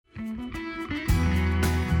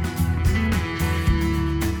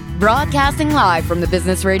Broadcasting live from the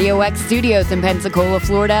Business Radio X studios in Pensacola,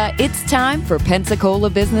 Florida, it's time for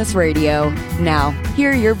Pensacola Business Radio. Now,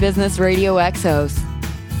 here are your Business Radio X hosts.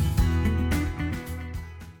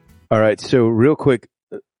 All right, so real quick,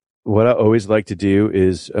 what I always like to do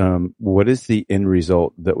is, what is the end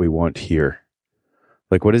result that we want here?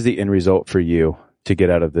 Like, what is the end result for you to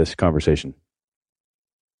get out of this conversation?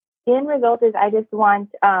 The end result is I just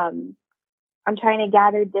want, I'm trying to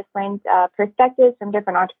gather different perspectives from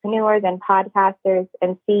different entrepreneurs and podcasters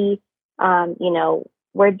and see,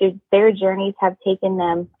 where their journeys have taken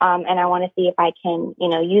them. And I want to see if I can,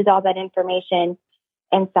 use all that information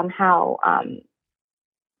and somehow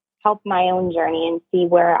help my own journey and see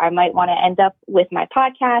where I might want to end up with my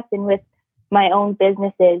podcast and with my own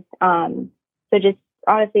businesses. So just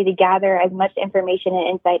honestly to gather as much information and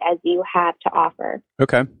insight as you have to offer.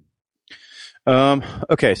 Okay.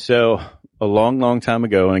 Okay. So a long, long time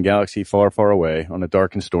ago in a galaxy far, far away on a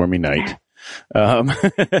dark and stormy night. So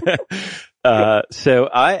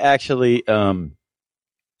I actually,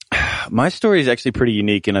 my story is actually pretty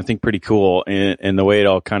unique and I think pretty cool. And the way it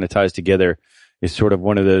all kind of ties together is sort of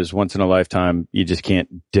one of those once in a lifetime, you just can't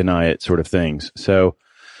deny it sort of things. So,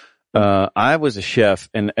 I was a chef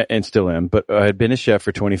and still am, but I had been a chef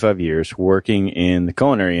for 25 years working in the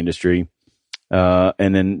culinary industry.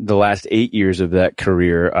 And then the last 8 years of that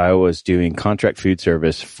career, I was doing contract food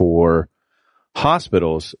service for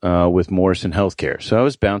hospitals, with Morrison Healthcare. So I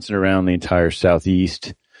was bouncing around the entire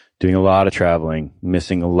Southeast, doing a lot of traveling,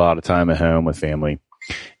 missing a lot of time at home with family,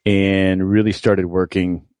 and really started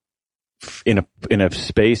working in a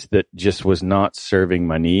space that just was not serving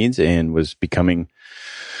my needs and was becoming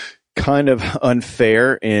kind of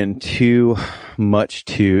unfair and too much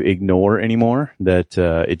to ignore anymore. That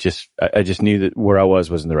I just knew that where I was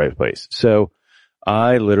wasn't the right place. So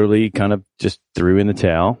I literally kind of just threw in the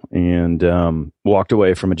towel and walked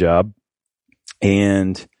away from a job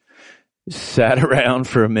and sat around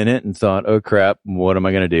for a minute and thought, oh crap, what am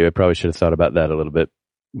I going to do? I probably should have thought about that a little bit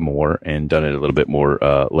more and done it a little bit more,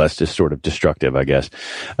 less just sort of destructive, I guess.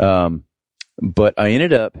 But I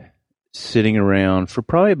ended up sitting around for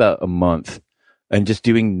probably about a month and just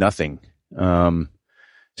doing nothing.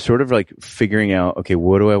 Sort of like figuring out, okay,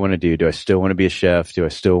 what do I want to do? Do I still want to be a chef? Do I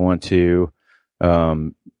still want to,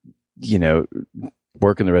 work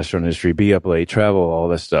in the restaurant industry, be up late, travel, all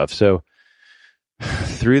this stuff. So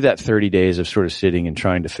through that 30 days of sort of sitting and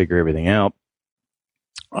trying to figure everything out,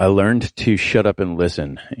 I learned to shut up and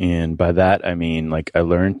listen. And by that, I mean, like, I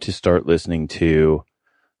learned to start listening to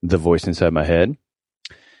the voice inside my head.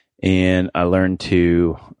 And I learned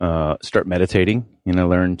to start meditating. And I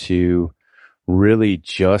learned to really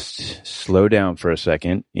just slow down for a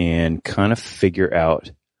second and kind of figure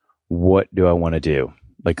out, what do I want to do?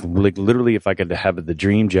 Like literally, if I could have the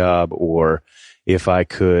dream job, or if I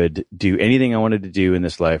could do anything I wanted to do in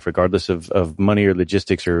this life, regardless of money or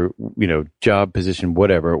logistics or, job position,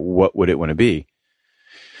 whatever, what would it want to be?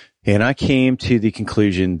 And I came to the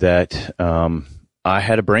conclusion that I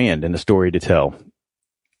had a brand and a story to tell.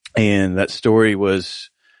 And that story was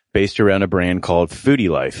based around a brand called Foodie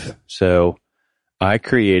Life. So I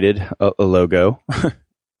created a logo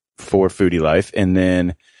for Foodie Life, and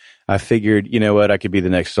then I figured, you know what, I could be the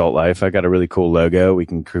next Salt Life. I got a really cool logo. We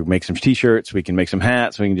can make some t-shirts. We can make some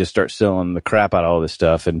hats. We can just start selling the crap out of all this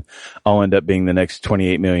stuff. And I'll end up being the next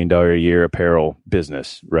 $28 million a year apparel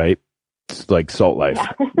business, right? It's like Salt Life.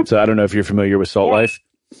 Yeah. So I don't know if you're familiar with Salt Life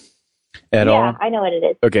at all. Yeah, I know what it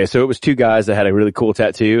is. Okay. So it was two guys that had a really cool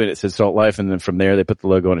tattoo and it said Salt Life. And then from there, they put the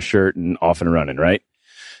logo on a shirt and off and running, right?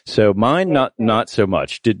 So mine, not so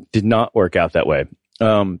much, did not work out that way.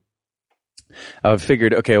 I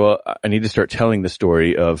figured, okay, well, I need to start telling the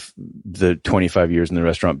story of the 25 years in the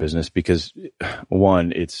restaurant business because,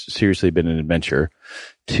 one, it's seriously been an adventure.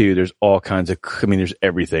 Two, there's all kinds of, there's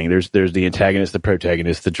everything. There's the antagonist, the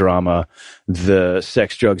protagonist, the drama, the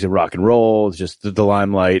sex, drugs, and rock and roll, just the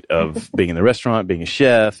limelight of being in the restaurant, being a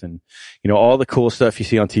chef, and, all the cool stuff you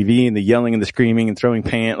see on TV and the yelling and the screaming and throwing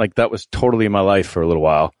paint. Like, that was totally in my life for a little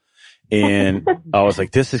while. And I was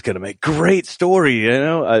like, this is going to make great story.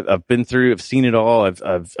 I've been through, I've seen it all.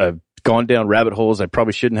 I've gone down rabbit holes I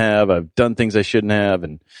probably shouldn't have. I've done things I shouldn't have.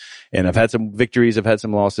 And I've had some victories. I've had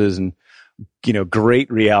some losses, and,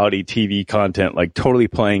 great reality TV content, like totally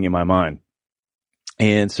playing in my mind.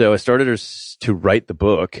 And so I started to write the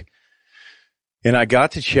book, and I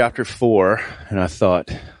got to chapter 4 and I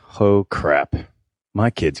thought, oh crap, my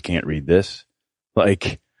kids can't read this.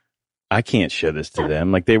 Like, I can't show this to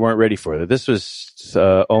them. Like, they weren't ready for it. This was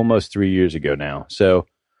almost 3 years ago now. So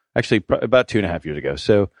actually about 2.5 years ago.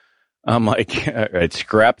 So I'm like, all right,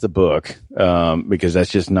 scrap the book, because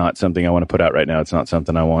that's just not something I want to put out right now. It's not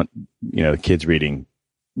something I want, the kids reading.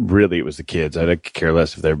 Really, it was the kids. I could care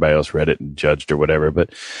less if everybody else read it and judged or whatever.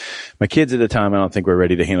 But my kids at the time, I don't think were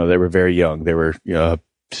ready to handle it. They were very young. They were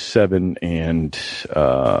 7 and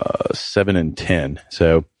 10.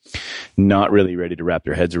 So not really ready to wrap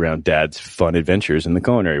their heads around Dad's fun adventures in the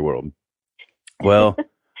culinary world. Well,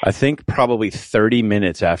 I think probably 30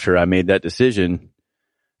 minutes after I made that decision,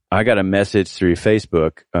 I got a message through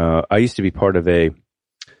Facebook. I used to be part of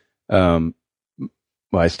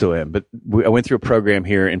well, I still am, but I went through a program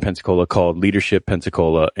here in Pensacola called Leadership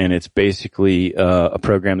Pensacola, and it's basically a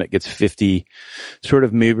program that gets 50 sort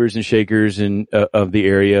of movers and shakers of the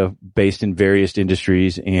area based in various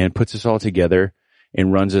industries and puts us all together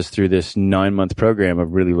and runs us through this 9-month program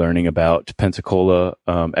of really learning about Pensacola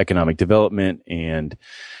economic development and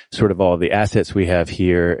sort of all the assets we have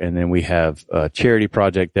here. And then we have a charity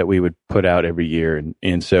project that we would put out every year.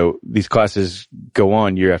 And so these classes go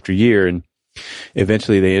on year after year, and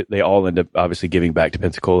eventually they all end up obviously giving back to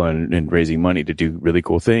Pensacola and raising money to do really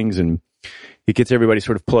cool things. And it gets everybody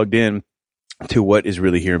sort of plugged in to what is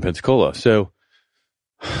really here in Pensacola. So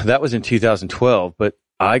that was in 2012, but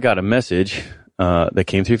I got a message that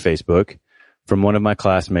came through Facebook from one of my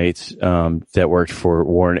classmates that worked for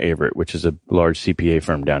Warren Averett, which is a large CPA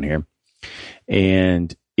firm down here.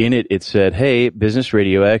 And in it, it said, hey, Business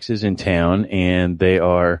Radio X is in town and they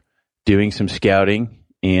are doing some scouting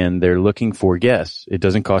and they're looking for guests. It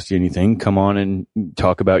doesn't cost you anything. Come on and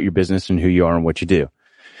talk about your business and who you are and what you do.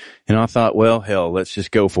 And I thought, well, hell, let's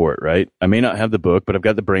just go for it, right? I may not have the book, but I've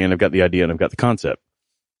got the brand, I've got the idea, and I've got the concept.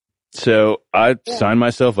 So I signed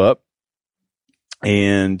myself up,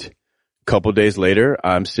 and a couple of days later,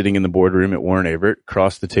 I'm sitting in the boardroom at Warren Averett,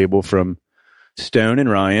 across the table from Stone and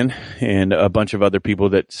Ryan and a bunch of other people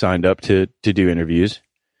that signed up to do interviews.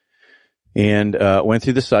 And went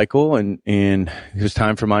through the cycle, and it was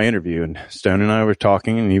time for my interview. And Stone and I were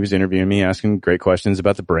talking, and he was interviewing me, asking great questions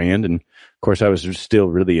about the brand. And of course, I was still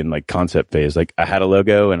really in like concept phase. Like I had a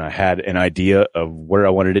logo and I had an idea of where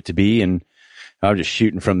I wanted it to be, and I was just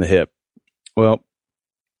shooting from the hip. Well,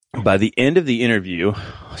 by the end of the interview,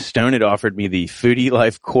 Stone had offered me the Foodie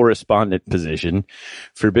Life correspondent position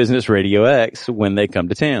for Business Radio X when they come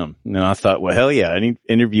to town. And I thought, well, hell yeah, any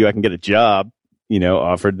interview I can get a job,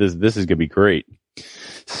 offered this is going to be great.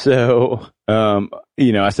 So,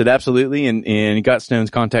 I said, absolutely. And got Stone's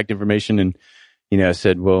contact information. And, I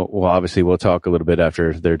said, well, obviously we'll talk a little bit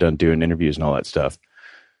after they're done doing interviews and all that stuff.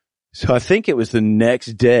 So I think it was the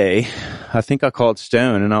next day, I think I called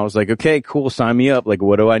Stone and I was like, okay, cool. Sign me up. Like,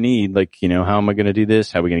 what do I need? Like, how am I going to do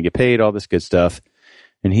this? How are we going to get paid? All this good stuff.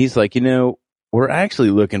 And he's like, we're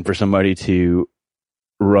actually looking for somebody to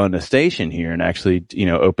run a station here and actually,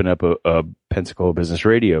 open up a Pensacola Business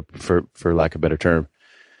Radio for lack of a better term.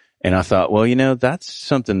 And I thought, well, that's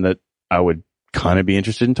something that I would kind of be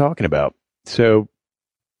interested in talking about. So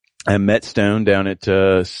I met Stone down at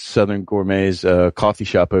Southern Gourmet's coffee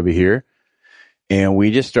shop over here. And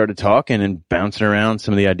we just started talking and bouncing around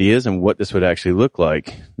some of the ideas and what this would actually look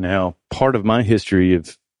like. Now, part of my history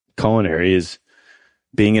of culinary is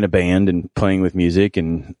being in a band and playing with music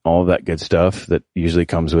and all of that good stuff that usually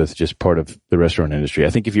comes with just part of the restaurant industry. I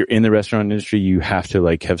think if you're in the restaurant industry, you have to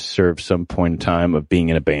have served some point in time of being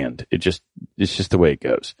in a band. It's just the way it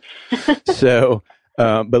goes. So,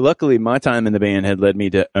 but luckily my time in the band had led me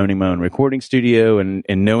to owning my own recording studio and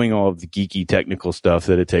knowing all of the geeky technical stuff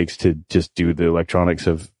that it takes to just do the electronics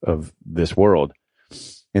of this world.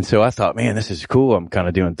 And so I thought, man, this is cool. I'm kind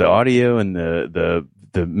of doing the audio and the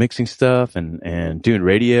mixing stuff and doing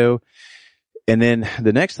radio. And then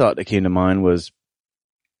the next thought that came to mind was,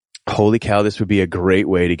 holy cow, this would be a great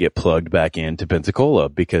way to get plugged back into Pensacola,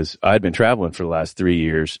 because I'd been traveling for the last 3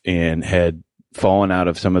 years and had fallen out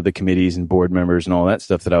of some of the committees and board members and all that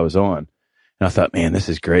stuff that I was on. And I thought, man, this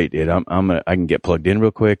is great, dude. I can get plugged in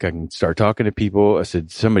real quick. I can start talking to people. I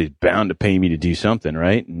said, somebody's bound to pay me to do something,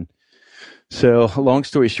 right? And so long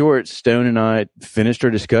story short, Stone and I finished our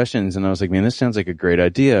discussions and I was like, man, this sounds like a great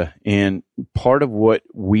idea. And part of what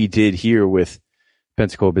we did here with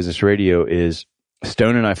Pensacola Business Radio is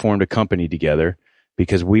Stone and I formed a company together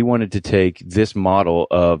because we wanted to take this model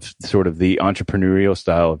of sort of the entrepreneurial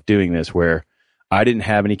style of doing this, where I didn't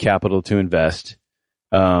have any capital to invest.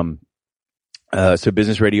 So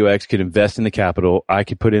Business Radio X could invest in the capital. I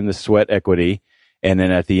could put in the sweat equity. And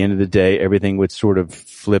then at the end of the day, everything would sort of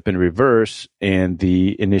flip in reverse and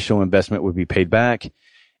the initial investment would be paid back.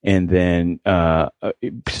 And then,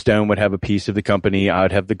 Stone would have a piece of the company. I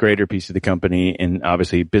would have the greater piece of the company. And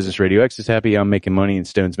obviously Business Radio X is happy. I'm making money and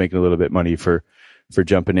Stone's making a little bit of money for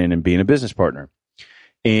jumping in and being a business partner.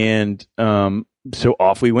 And so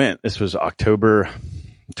off we went. This was October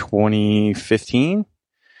 2015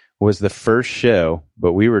 was the first show,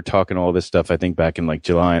 but we were talking all this stuff, I think, back in like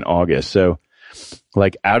July and August. So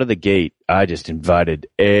like out of the gate, I just invited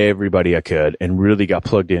everybody I could and really got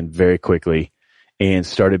plugged in very quickly and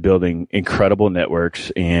started building incredible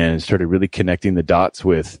networks and started really connecting the dots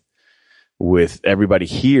with everybody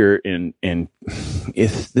here. And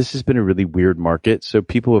this has been a really weird market. So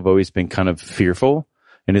people have always been kind of fearful,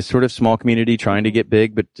 and it's sort of small community trying to get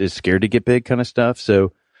big, but is scared to get big kind of stuff.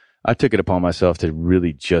 So I took it upon myself to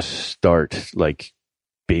really just start like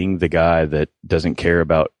being the guy that doesn't care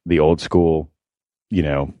about the old school,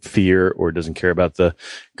 fear, or doesn't care about the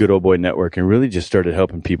good old boy network, and really just started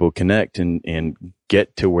helping people connect and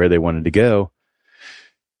get to where they wanted to go.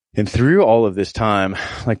 And through all of this time,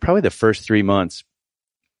 like probably the first 3 months,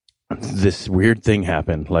 this weird thing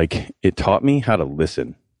happened. Like it taught me how to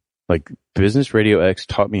listen. Like Business Radio X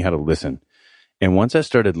taught me how to listen. And once I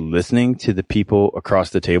started listening to the people across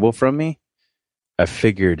the table from me, I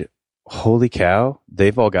figured, holy cow,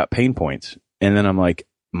 they've all got pain points. And then I'm like,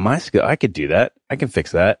 my skill, I could do that. I can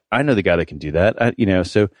fix that. I know the guy that can do that.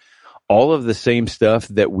 So all of the same stuff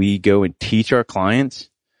that we go and teach our clients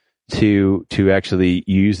to actually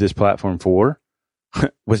use this platform for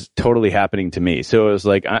was totally happening to me. So it was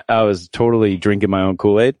like, I was totally drinking my own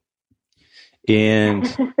Kool-Aid. And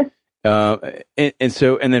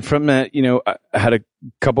then from that, I had a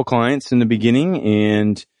couple clients in the beginning,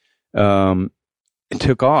 and it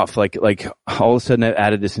took off. Like all of a sudden, I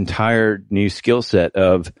added this entire new skill set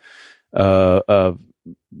of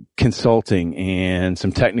consulting and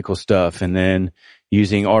some technical stuff, and then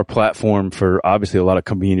using our platform for obviously a lot of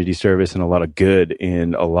community service and a lot of good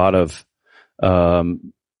and a lot of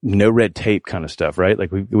no red tape kind of stuff, right? Like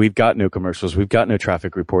we've got no commercials, we've got no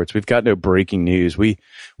traffic reports, we've got no breaking news. We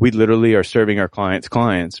literally are serving our clients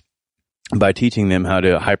by teaching them how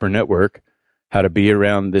to hyper network, how to be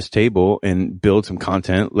around this table and build some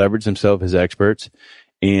content, leverage themselves as experts,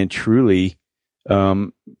 and truly,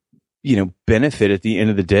 benefit at the end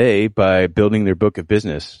of the day by building their book of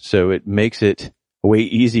business. So it makes it way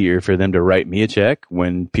easier for them to write me a check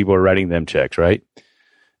when people are writing them checks, right?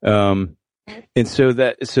 And so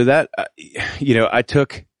that, I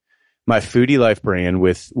took my Foodie Life brand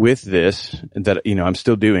with this that, I'm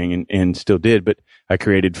still doing and still did, but I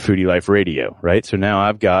created Foodie Life Radio, right? So now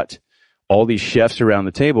I've got all these chefs around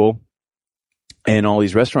the table and all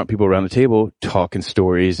these restaurant people around the table talking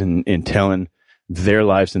stories and telling their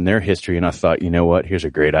lives and their history. And I thought, you know what? Here's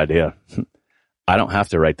a great idea. I don't have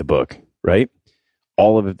to write the book, right?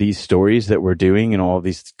 All of these stories that we're doing and all of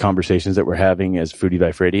these conversations that we're having as Foodie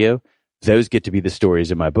Life Radio, those get to be the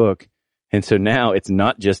stories in my book. And so now it's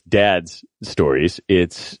not just Dad's stories.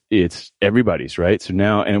 It's everybody's, right? So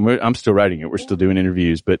now, and I'm still writing it. We're still doing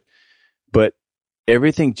interviews, but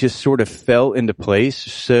everything just sort of fell into place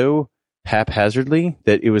so haphazardly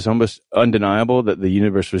that it was almost undeniable that the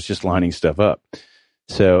universe was just lining stuff up.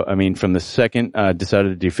 So, I mean, from the second I decided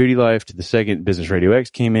to do Foodie Life to the second Business Radio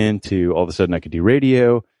X came in to all of a sudden I could do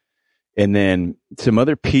radio. And then some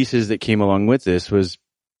other pieces that came along with this was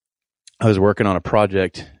I was working on a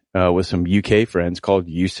project with some UK friends called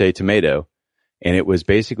You Say Tomato. And it was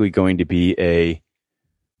basically going to be a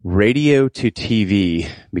radio to TV,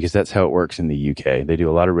 because that's how it works in the UK. They do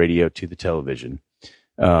a lot of radio to the television,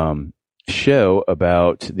 show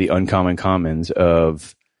about the uncommon commons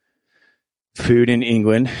of food in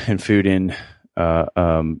England and food in,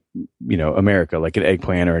 America, like an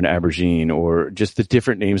eggplant or an aubergine, or just the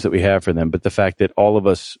different names that we have for them. But the fact that all of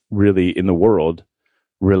us really in the world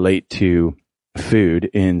relate to food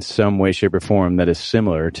in some way, shape, or form that is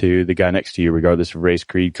similar to the guy next to you, regardless of race,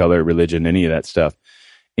 creed, color, religion, any of that stuff.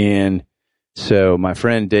 And so my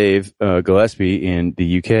friend Dave Gillespie in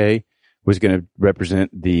the UK was going to represent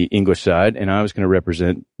the English side, and I was going to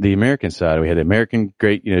represent the American side. We had an American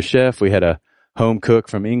great, chef. We had a home cook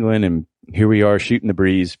from England, and here we are shooting the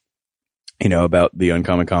breeze, about the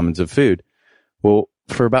uncommon commons of food. Well,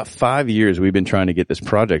 for about 5 years, we've been trying to get this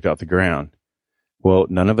project off the ground. Well,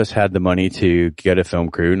 none of us had the money to get a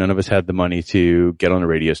film crew. None of us had the money to get on a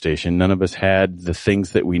radio station. None of us had the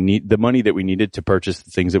things that we need, the money that we needed to purchase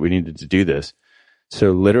the things that we needed to do this.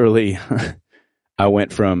 So literally, I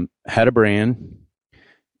went from had a brand,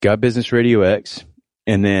 got Business Radio X,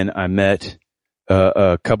 and then I met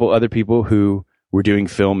a couple other people who were doing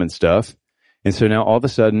film and stuff. And so now all of a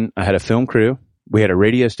sudden I had a film crew, we had a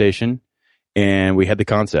radio station, and we had the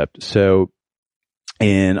concept. So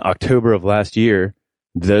in October of last year,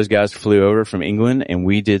 those guys flew over from England, and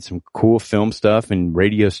we did some cool film stuff and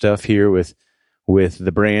radio stuff here with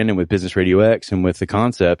the brand and with Business Radio X and with the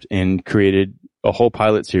concept, and created a whole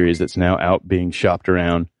pilot series that's now out being shopped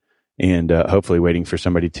around and hopefully waiting for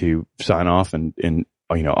somebody to sign off and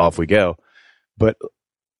off we go. But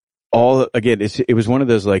it was one of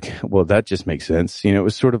those like, well, that just makes sense. It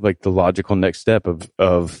was sort of like the logical next step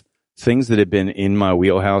of things that had been in my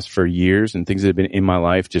wheelhouse for years and things that had been in my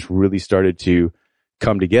life just really started to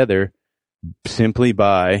come together simply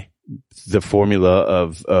by the formula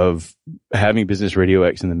of having Business Radio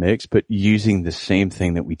X in the mix, but using the same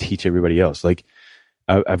thing that we teach everybody else. Like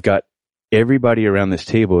I've got everybody around this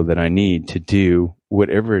table that I need to do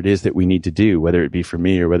whatever it is that we need to do, whether it be for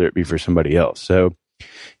me or whether it be for somebody else. So,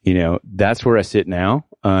 that's where I sit now.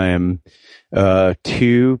 I'm about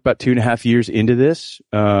 2.5 years into this.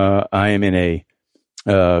 I am in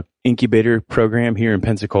a incubator program here in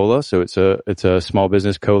Pensacola. So it's a small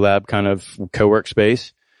business collab kind of co-work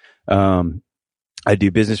space. I do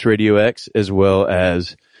Business Radio X as well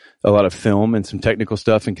as a lot of film and some technical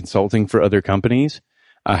stuff and consulting for other companies.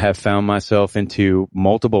 I have found myself into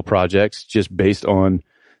multiple projects just based on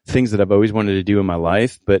things that I've always wanted to do in my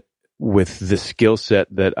life, but with the skill set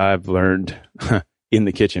that I've learned in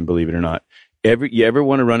the kitchen, believe it or not. You ever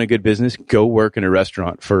want to run a good business, go work in a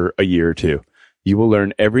restaurant for a year or two. You will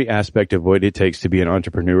learn every aspect of what it takes to be an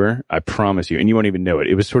entrepreneur. I promise you. And you won't even know it.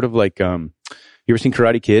 It was sort of like, you ever seen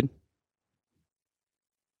Karate Kid?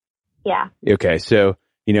 Yeah. Okay. So,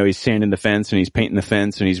 he's sanding the fence and he's painting the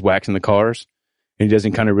fence and he's waxing the cars. And he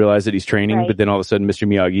doesn't kind of realize that he's training, right. But then all of a sudden, Mr.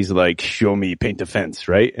 Miyagi's like, show me, paint the fence,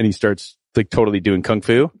 right? And he starts like totally doing kung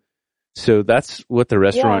fu. So that's what the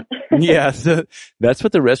restaurant, so that's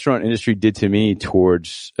what the restaurant industry did to me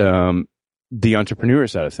towards the entrepreneur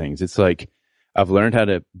side of things. It's like I've learned how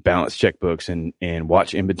to balance checkbooks and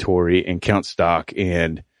watch inventory and count stock,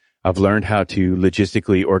 and I've learned how to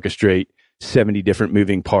logistically orchestrate 70 different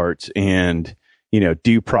moving parts and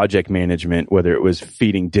do project management, whether it was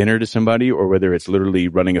feeding dinner to somebody or whether it's literally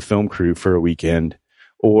running a film crew for a weekend,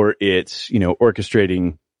 or it's,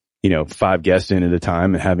 orchestrating, 5 guests in at a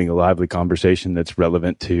time and having a lively conversation that's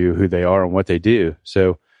relevant to who they are and what they do.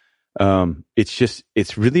 So,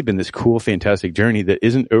 it's really been this cool, fantastic journey that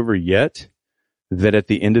isn't over yet, that at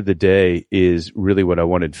the end of the day is really what I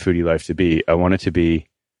wanted Foodie Life to be. I want it to be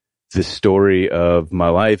the story of my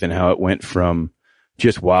life and how it went from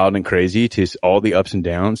just wild and crazy to all the ups and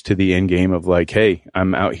downs to the end game of like, hey,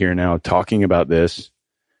 I'm out here now talking about this,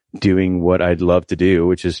 doing what I'd love to do,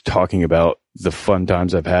 which is talking about the fun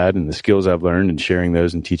times I've had and the skills I've learned and sharing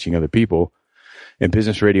those and teaching other people. And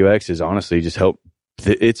Business Radio X has honestly just helped.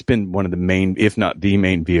 It's been one of the main, if not the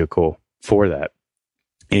main vehicle for that.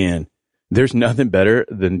 And there's nothing better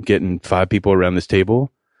than getting 5 people around this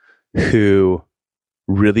table who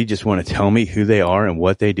really just want to tell me who they are and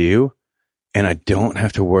what they do. And I don't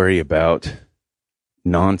have to worry about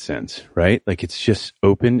nonsense, right? Like it's just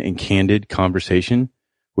open and candid conversation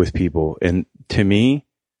with people. And to me,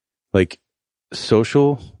 like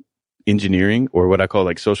social engineering, or what I call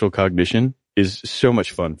like social cognition, is so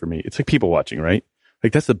much fun for me. It's like people watching, right?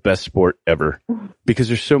 Like that's the best sport ever because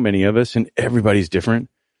there's so many of us and everybody's different.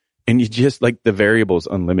 And you just like the variables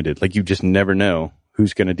unlimited. Like you just never know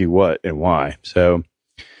who's going to do what and why. So,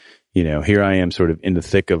 here I am sort of in the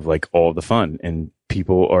thick of like all the fun, and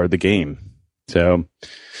people are the game. So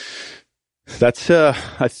that's,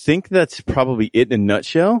 I think that's probably it in a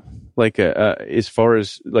nutshell. Like, as far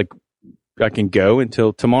as like I can go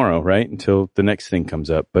until tomorrow, right? Until the next thing comes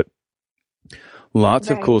up. But lots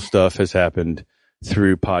of cool stuff has happened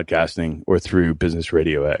through podcasting or through Business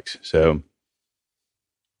Radio X. So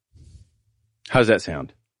how's that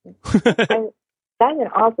sound? That's an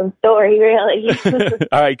awesome story, really.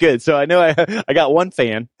 All right, good. So I know I got one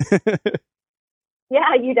fan.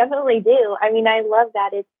 Yeah, you definitely do. I mean, I love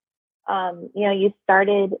that it's, you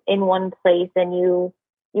started in one place and you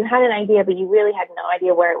had an idea, but you really had no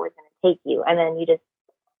idea where it was going to take you. And then you just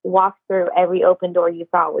walked through every open door you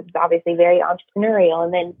saw, which is obviously very entrepreneurial.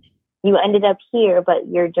 And then you ended up here, but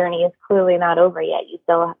your journey is clearly not over yet. You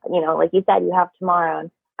still, like you said, you have tomorrow.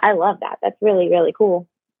 And I love that. That's really, really cool.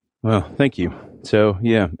 Well, thank you. So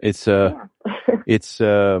yeah, it's, it's,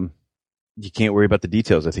 you can't worry about the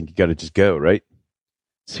details. I think you got to just go, right?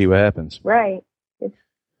 See what happens. Right.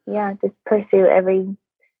 Just pursue every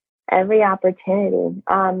opportunity.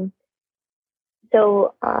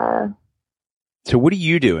 So what are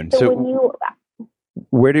you doing? So when you,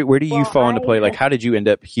 where do you fall into play? Like, how did you end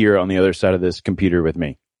up here on the other side of this computer with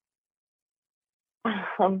me?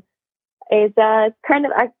 It's kind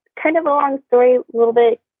of a long story, a little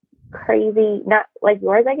bit crazy, not like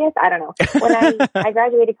yours, I guess. I don't know. When I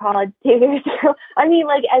graduated college 2 years ago, I mean,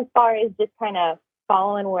 like as far as just kind of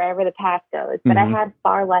following wherever the path goes. But I had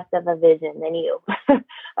far less of a vision than you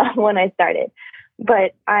when I started.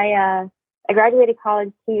 But I graduated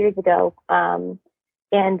college 2 years ago. And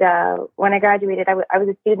when I graduated, I was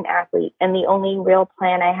a student athlete. And the only real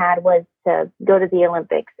plan I had was to go to the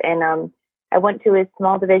Olympics. And I went to a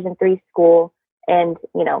small Division III school. And,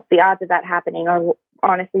 you know, the odds of that happening are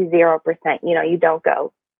honestly 0%. You know, you don't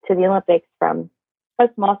go to the Olympics from a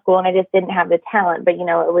small school, and I just didn't have the talent. But, you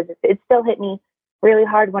know, it still hit me really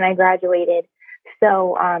hard when I graduated.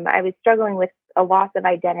 So I was struggling with a loss of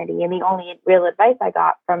identity. And the only real advice I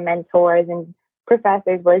got from mentors and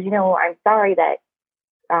professors was, you know, I'm sorry that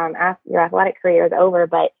your athletic career is over,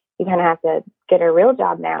 but you kind of have to get a real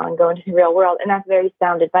job now and go into the real world. And that's very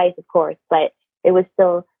sound advice, of course, but it was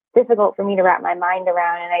still difficult for me to wrap my mind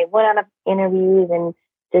around. And I went on interviews and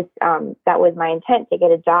just that was my intent, to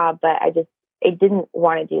get a job, but I didn't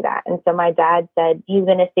want to do that. And so my dad said, he's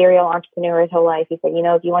been a serial entrepreneur his whole life. He said, you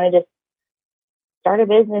know, if you want to just start a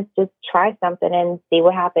business, just try something and see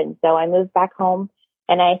what happens. So I moved back home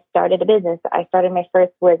and I started a business. I started my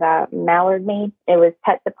first with Mallard Made. It was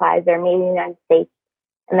pet supplies. They're made in the United States.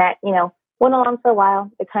 And that, you know, went along for a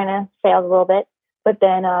while. It kind of failed a little bit. But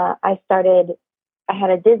then I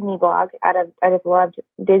had a Disney blog. I just loved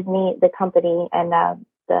Disney, the company, and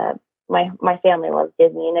my family loves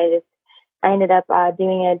Disney. And I ended up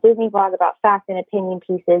doing a Disney blog about fact and opinion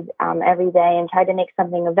pieces every day, and tried to make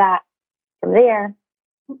something of that. From there,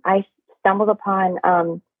 I stumbled upon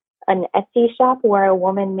an Etsy shop where a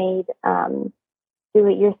woman made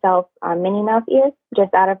do-it-yourself Minnie Mouse ears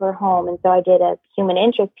just out of her home. And so I did a human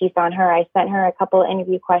interest piece on her. I sent her a couple of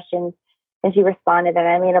interview questions, and she responded, and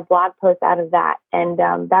I made a blog post out of that. And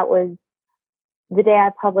that was the day I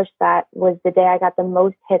published that was the day I got the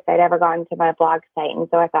most hits I'd ever gotten to my blog site. And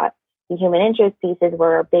so I thought the human interest pieces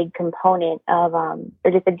were a big component of, or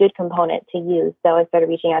just a good component to use. So I started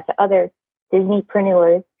reaching out to other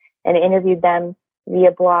Disneypreneurs and interviewed them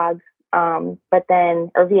via blog, or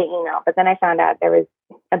via email. But then I found out there was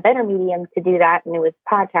a better medium to do that, and it was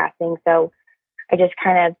podcasting. So I just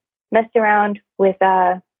kind of messed around with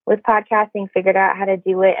podcasting, figured out how to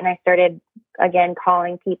do it, and I started again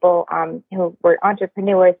calling people who were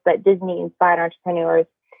entrepreneurs, but Disney-inspired entrepreneurs.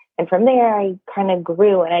 And from there, I kind of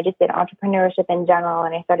grew, and I just did entrepreneurship in general,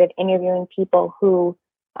 and I started interviewing people who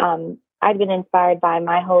I'd been inspired by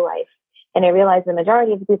my whole life. And I realized the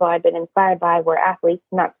majority of the people I'd been inspired by were athletes,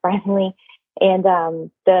 not surprisingly. And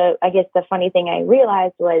I guess the funny thing I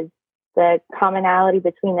realized was the commonality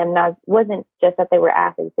between them wasn't just that they were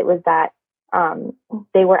athletes. It was that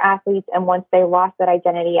they were athletes, and once they lost that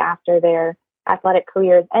identity after their athletic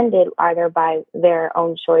careers ended, either by their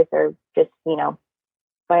own choice or just, you know,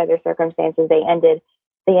 by other circumstances, they ended,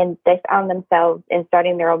 they found themselves in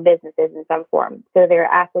starting their own businesses in some form. So they're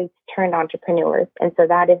athletes turned entrepreneurs. And so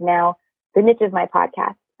that is now the niche of my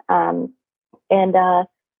podcast. I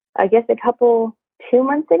guess 2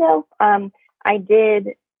 months ago, I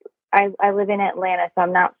live in Atlanta, so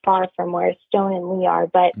I'm not far from where Stone and Lee are,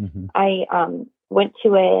 but I went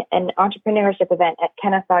to an entrepreneurship event at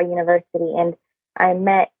Kennesaw University, and I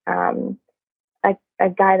met a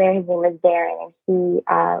guy there. His name is Darren, and he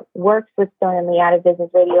works with Stone and Lee out of Business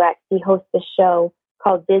Radio X. He hosts a show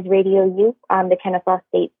called Biz Radio Youth. The Kennesaw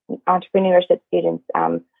State entrepreneurship students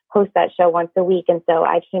host that show once a week, and so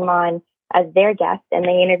I came on as their guest, and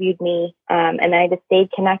they interviewed me, and then I just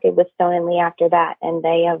stayed connected with Stone and Lee after that, and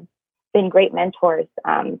they have been great mentors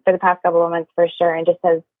for the past couple of months for sure. And just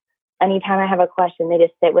as anytime I have a question, they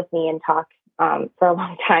just sit with me and talk for a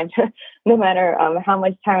long time, no matter how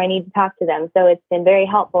much time I need to talk to them. So it's been very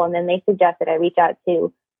helpful. And then they suggested I reach out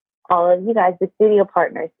to all of you guys, the studio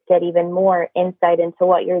partners, to get even more insight into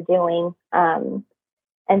what you're doing. And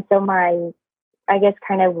so I guess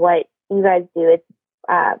kind of what you guys do is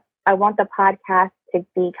I want the podcast to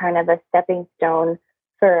be kind of a stepping stone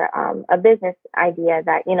for a business idea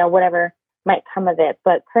that, you know, whatever might come of it.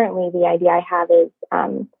 But currently the idea I have is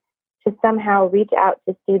to somehow reach out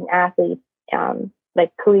to student athletes,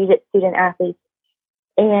 like collegiate student athletes,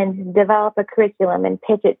 and develop a curriculum and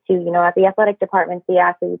pitch it to, you know, at the athletic departments, the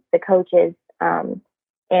athletes, the coaches,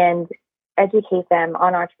 and educate them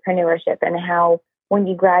on entrepreneurship and how when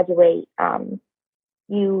you graduate,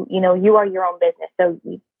 you are your own business. So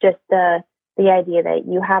just the idea that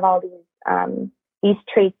you have all these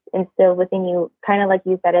traits instilled within you, kind of like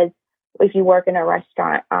you said, as if you work in a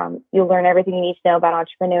restaurant, you'll learn everything you need to know about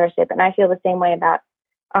entrepreneurship. And I feel the same way about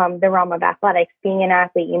the realm of athletics. Being an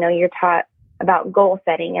athlete, you know, you're taught about goal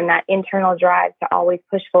setting and that internal drive to always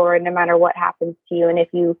push forward no matter what happens to you. And if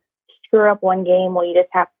you screw up one game, well, you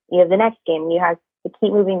have the next game. You have to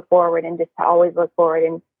keep moving forward and just to always look forward.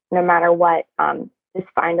 And no matter what, just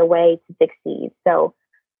find a way to succeed. So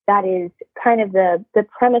that is kind of the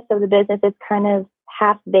premise of the business. It's kind of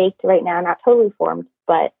half baked right now, not totally formed,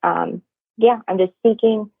 but yeah, I'm just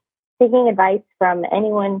seeking advice from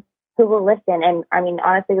anyone who will listen. And I mean,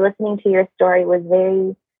 honestly, listening to your story was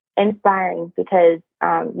very inspiring because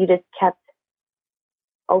you just kept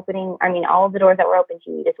opening. I mean, all of the doors that were open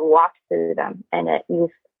to you, you just walked through them, and you've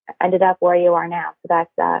ended up where you are now. So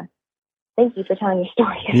that's thank you for telling your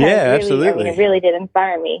story. Yeah, absolutely. I mean, it really did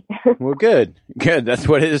inspire me. Well, good. That's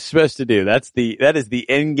what it is supposed to do. That is the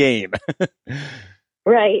end game.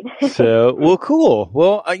 Right. So, well, cool.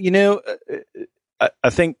 Well, I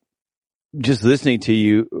think just listening to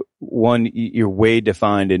you, one, you're way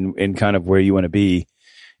defined in kind of where you want to be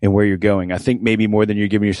and where you're going. I think maybe more than you're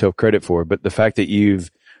giving yourself credit for, but the fact that you've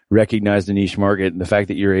recognized the niche market and the fact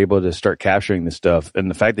that you're able to start capturing this stuff and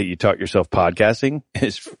the fact that you taught yourself podcasting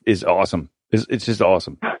is awesome. It's just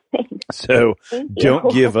awesome. So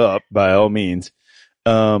don't give up by all means.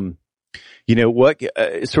 What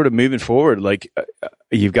sort of moving forward, like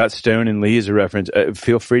you've got Stone and Lee as a reference.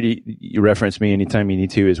 Feel free to reference me anytime you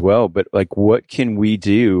need to as well. But like, what can we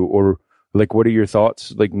do, or like, what are your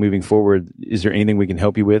thoughts like moving forward? Is there anything we can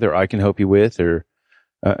help you with, or I can help you with, or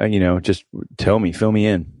just tell me, fill me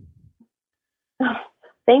in.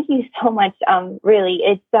 Thank you so much. Really,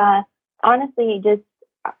 it's honestly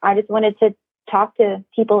I just wanted to talk to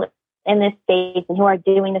people in this space and who are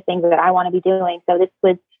doing the things that I want to be doing. So this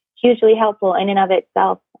was hugely helpful in and of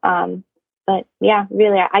itself. But yeah,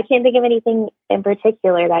 really, I can't think of anything in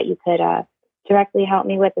particular that you could directly help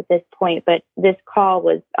me with at this point. But this call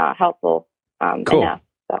was helpful cool. enough.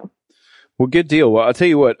 So. Well, good deal. Well, I'll tell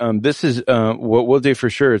you what. This is what we'll do for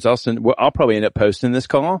sure. Is I'll probably end up posting this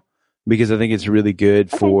call because I think it's really good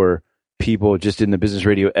for people just in the Business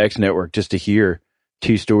Radio X network just to hear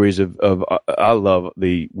two stories of I love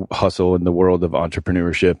the hustle in the world of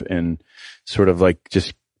entrepreneurship and sort of like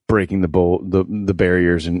just breaking the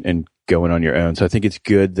barriers and going on your own. So I think it's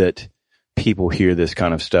good that people hear this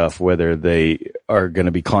kind of stuff, whether they are going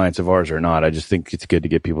to be clients of ours or not. I just think it's good to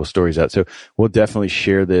get people's stories out. So we'll definitely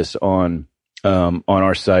share this on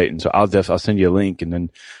our site. And so I'll send you a link, and then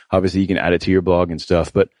obviously you can add it to your blog and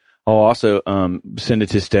stuff. But I'll also send it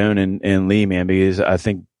to Stone and Lee, man, because I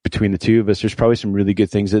think between the two of us, there's probably some really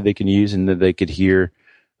good things that they can use and that they could hear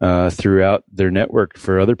throughout their network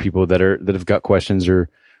for other people that have got questions or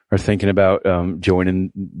are thinking about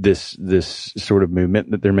joining this sort of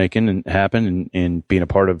movement that they're making and happen and being a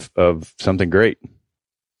part of something great.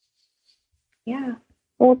 Yeah.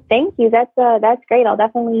 Well, thank you. That's great. I'll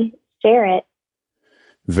definitely share it.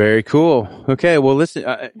 Very cool. Okay. Well, listen,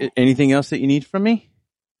 anything else that you need from me?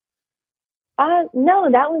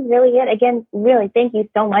 No, that was really it. Again, really, thank you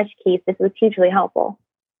so much, Keith. This was hugely helpful.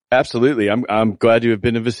 Absolutely. I'm glad to have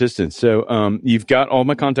been of assistance. So, you've got all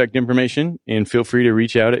my contact information, and feel free to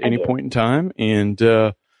reach out at any point in time. And,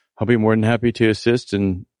 I'll be more than happy to assist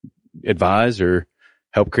and advise or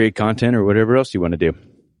help create content or whatever else you want to do.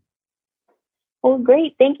 Well,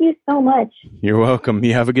 great. Thank you so much. You're welcome.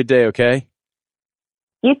 You have a good day. Okay.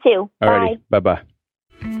 You too. Alrighty. Bye-bye.